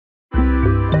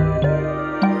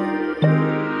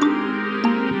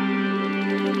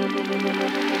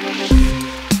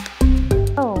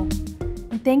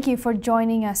Thank you for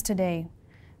joining us today.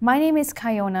 My name is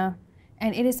Kayona,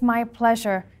 and it is my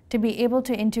pleasure to be able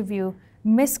to interview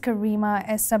Ms. Karimah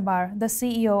Sabar, the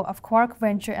CEO of Quark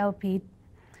Venture LP.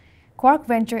 Quark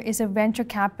Venture is a venture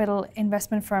capital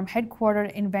investment firm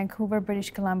headquartered in Vancouver, British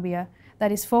Columbia,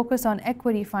 that is focused on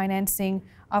equity financing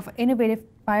of innovative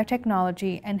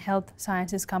biotechnology and health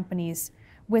sciences companies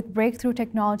with breakthrough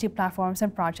technology platforms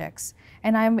and projects.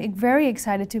 And I'm very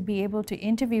excited to be able to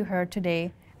interview her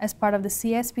today as part of the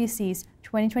CSPC's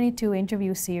 2022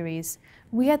 interview series.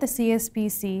 We at the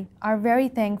CSPC are very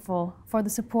thankful for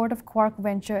the support of Quark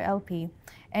Venture LP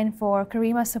and for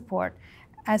Karimah's support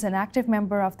as an active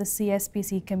member of the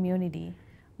CSPC community.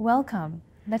 Welcome.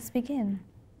 Let's begin.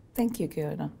 Thank you,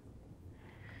 Kayona.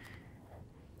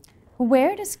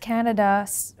 Where does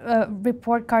Canada's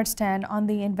report card stand on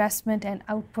the investment and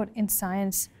output in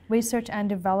science, research and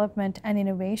development and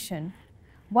innovation?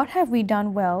 What have we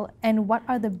done well, and what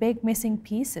are the big missing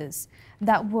pieces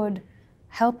that would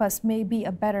help us maybe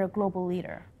a better global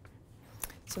leader?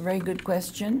 It's a very good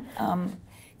question.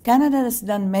 Canada has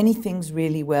done many things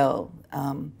really well.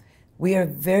 We are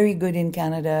very good in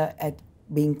Canada at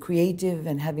being creative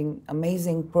and having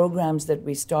amazing programs that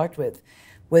we start with.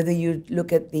 Whether you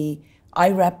look at the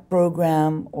IRAP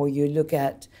program or you look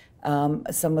at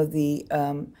some of the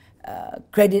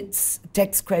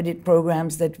tax credit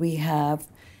programs that we have,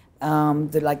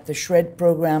 like the SHRED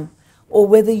program, or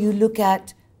whether you look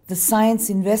at the science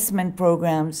investment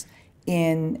programs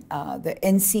in the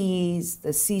NCEs, the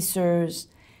CSERs,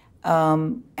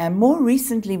 and more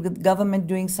recently with government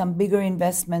doing some bigger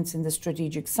investments in the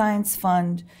Strategic Science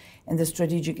Fund and the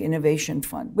Strategic Innovation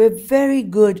Fund. We're very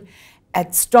good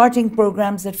at starting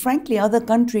programs that frankly other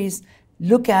countries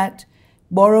look at,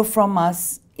 borrow from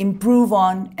us, improve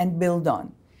on, and build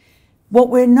on. What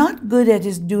we're not good at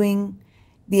is doing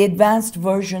the advanced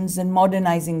versions and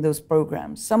modernizing those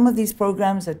programs. Some of these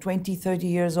programs are 20, 30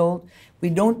 years old. We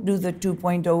don't do the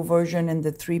 2.0 version and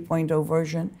the 3.0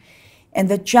 version. And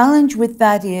the challenge with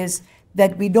that is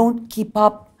that we don't keep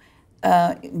up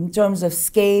in terms of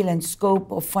scale and scope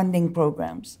of funding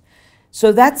programs.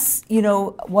 So that's,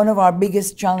 one of our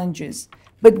biggest challenges.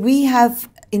 But we have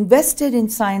invested in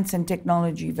science and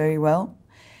technology very well.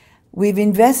 We've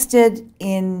invested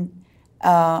in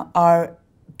our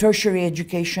tertiary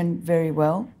education very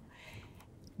well.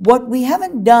 What we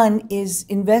haven't done is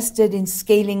invested in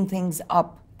scaling things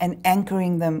up and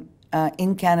anchoring them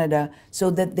in Canada so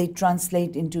that they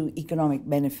translate into economic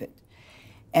benefit.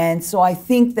 And so I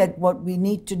think that what we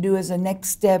need to do as a next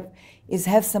step is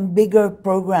have some bigger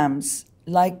programs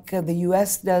like the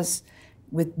US does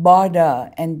with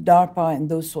BARDA and DARPA and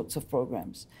those sorts of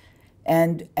programs.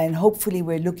 And hopefully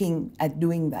we're looking at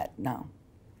doing that now.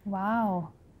 Wow,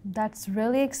 that's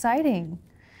really exciting.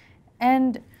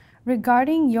 And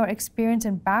regarding your experience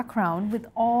and background with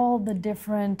all the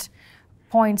different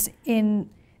points in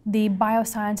the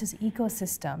biosciences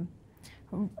ecosystem,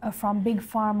 from big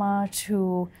pharma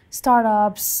to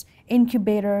startups,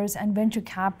 incubators, and venture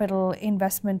capital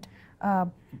investment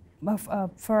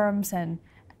firms and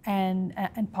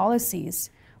policies,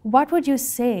 what would you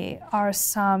say are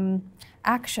some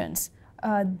actions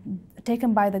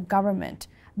taken by the government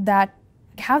that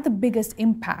have the biggest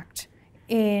impact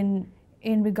in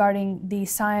regarding the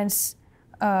science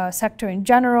sector in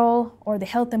general or the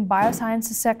health and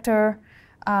biosciences sector?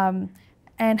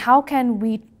 And how can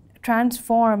we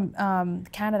transform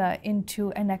Canada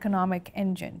into an economic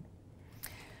engine?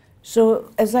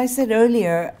 So, as I said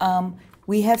earlier,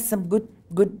 we have some good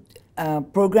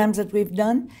programs that we've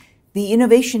done. The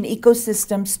innovation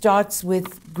ecosystem starts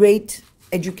with great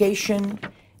education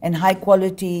and high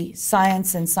quality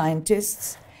science and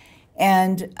scientists.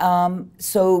 And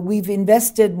so we've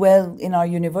invested well in our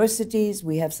universities.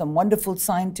 We have some wonderful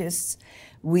scientists.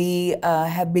 We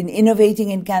have been innovating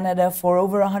in Canada for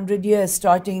over 100 years,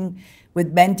 starting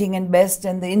with Benting and Best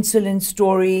and the insulin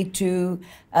story to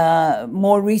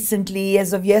more recently,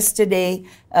 as of yesterday,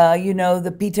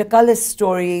 the Peter Cullis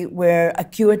story where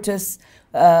Acuitas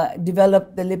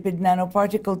developed the lipid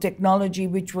nanoparticle technology,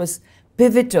 which was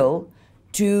pivotal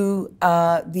to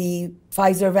the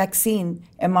Pfizer vaccine,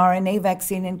 mRNA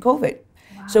vaccine in COVID.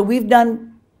 Wow. So we've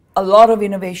done a lot of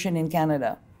innovation in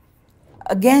Canada.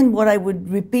 Again, what I would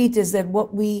repeat is that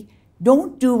what we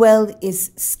don't do well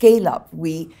is scale up.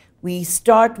 We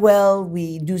start well,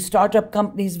 we do startup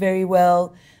companies very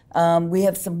well. We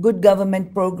have some good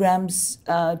government programs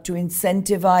to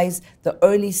incentivize the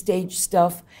early stage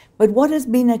stuff. But what has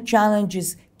been a challenge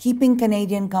is keeping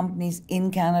Canadian companies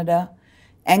in Canada,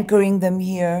 anchoring them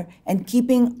here, and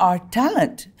keeping our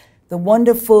talent, the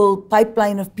wonderful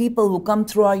pipeline of people who come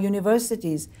through our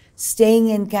universities, staying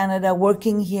in Canada,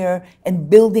 working here, and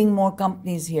building more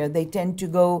companies here. They tend to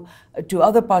go to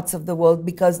other parts of the world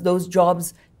because those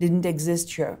jobs didn't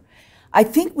exist here. I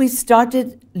think we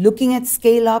started looking at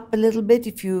scale up a little bit.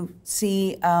 If you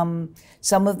see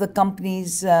some of the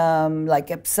companies like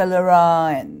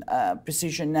Epsilera and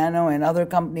Precision Nano and other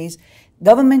companies,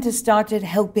 government has started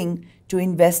helping to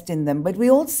invest in them. But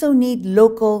we also need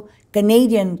local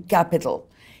Canadian capital.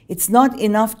 It's not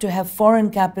enough to have foreign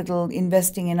capital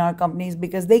investing in our companies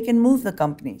because they can move the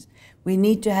companies. We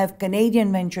need to have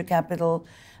Canadian venture capital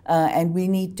and we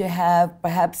need to have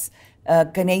perhaps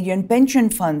Canadian pension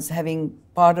funds having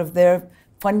part of their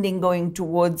funding going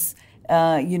towards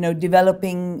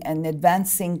developing and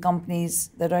advancing companies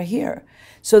that are here.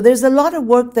 So there's a lot of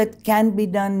work that can be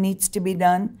done, needs to be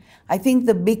done. I think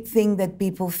the big thing that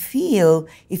people feel,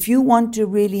 if you want to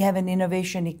really have an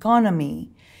innovation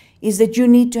economy, is that you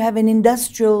need to have an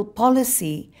industrial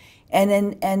policy and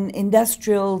an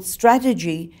industrial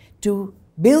strategy to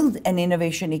build an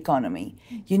innovation economy.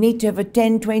 You need to have a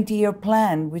 10, 20-year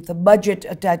plan with a budget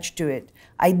attached to it,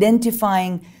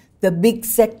 identifying the big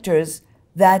sectors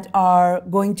that are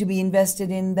going to be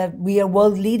invested in, that we are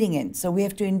world leading in. So we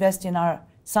have to invest in our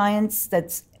science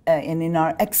and in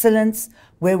our excellence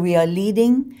where we are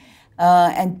leading,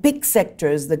 and pick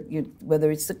sectors, that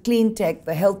whether it's the clean tech,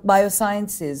 the health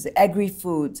biosciences,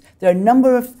 agri-foods. There are a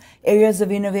number of areas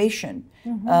of innovation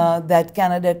that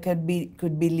Canada could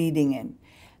be leading in.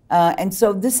 And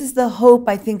so this is the hope,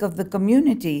 I think, of the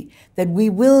community, that we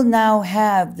will now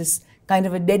have this kind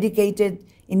of a dedicated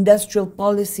industrial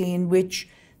policy in which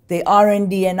the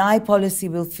R&D and I policy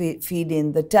will feed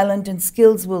in, the talent and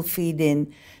skills will feed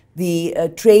in,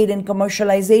 the trade and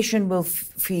commercialization will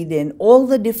feed in. All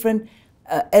the different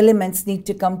elements need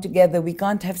to come together. We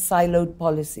can't have siloed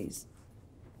policies.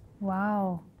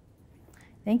 Wow.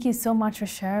 Thank you so much for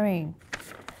sharing.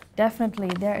 Definitely,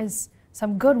 there is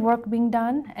some good work being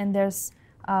done, and there's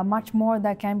much more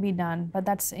that can be done, but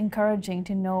that's encouraging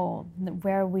to know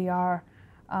where we are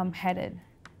headed.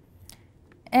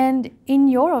 And in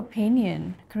your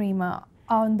opinion, Karimah,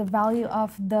 on the value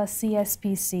of the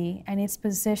CSPC and its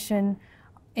position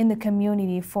in the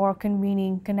community for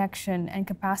convening, connection, and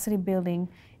capacity building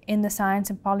in the science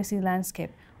and policy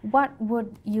landscape, what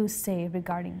would you say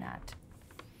regarding that?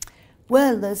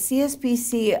 Well, the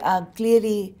CSPC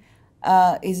clearly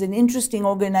is an interesting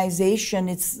organization.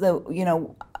 It's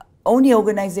the only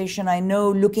organization I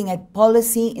know looking at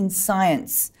policy in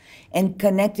science and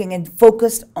connecting and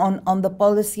focused on the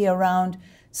policy around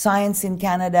science in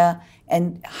Canada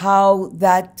and how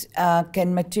that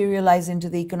can materialize into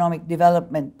the economic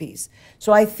development piece.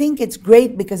 So I think it's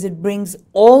great because it brings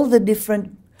all the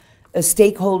different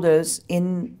stakeholders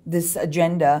in this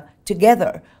agenda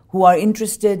together who are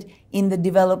interested in the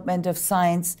development of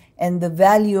science and the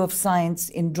value of science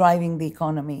in driving the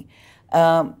economy.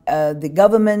 The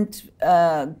government,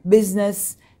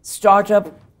 business,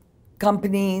 startup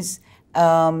companies,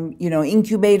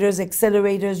 incubators,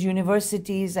 accelerators,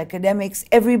 universities, academics,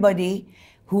 everybody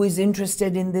who is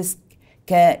interested in this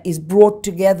is brought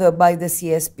together by the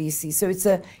CSPC. So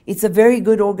it's a very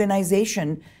good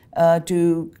organization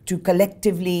to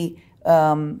collectively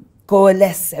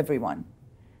coalesce everyone.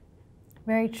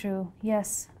 Very true.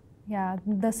 Yes. Yeah.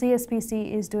 The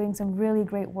CSPC is doing some really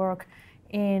great work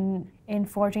in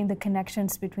forging the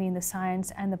connections between the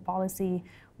science and the policy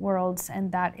worlds,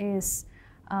 and that is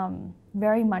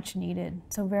very much needed.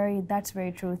 So that's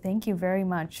very true. Thank you very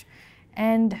much.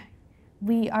 And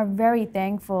we are very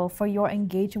thankful for your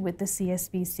engagement with the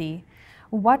CSPC.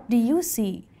 What do you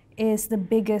see is the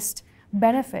biggest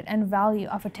benefit and value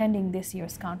of attending this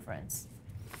year's conference?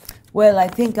 Well, I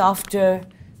think after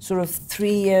sort of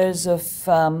 3 years of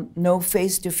no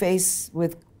face-to-face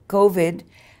with COVID,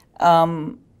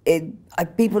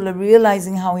 people are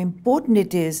realizing how important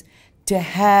it is to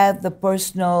have the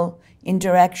personal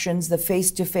interactions, the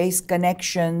face-to-face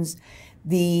connections,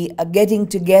 the getting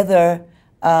together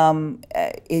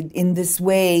in this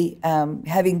way,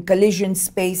 having collision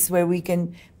space where we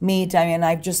can meet. I mean,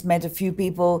 I've just met a few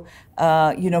people,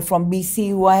 from BC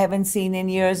who I haven't seen in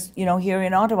years, here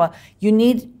in Ottawa. You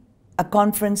need a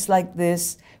conference like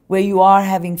this where you are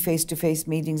having face-to-face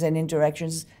meetings and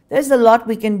interactions. There's a lot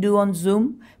we can do on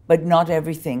Zoom, but not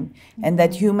everything. And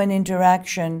that human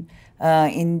interaction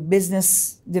in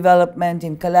business development,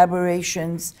 in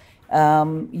collaborations,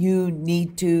 you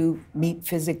need to meet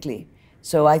physically.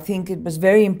 So I think it was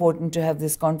very important to have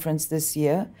this conference this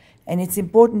year. And it's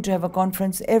important to have a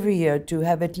conference every year, to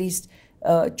have at least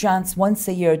a chance once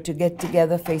a year to get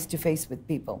together face-to-face with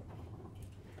people.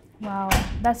 Wow,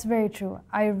 that's very true.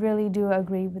 I really do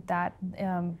agree with that.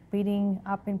 Meeting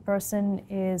up in person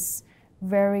is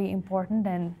very important,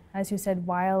 and as you said,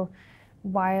 while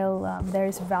there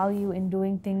is value in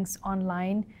doing things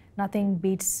online, nothing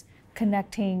beats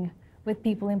connecting with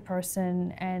people in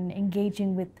person and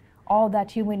engaging with all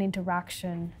that human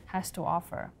interaction has to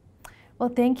offer. Well,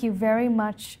 thank you very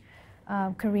much,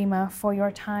 Karimah, for your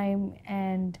time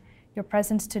and your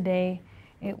presence today.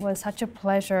 It was such a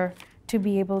pleasure to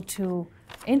be able to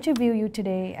interview you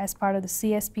today as part of the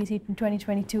CSPC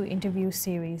 2022 interview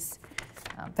series.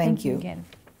 Thank you again.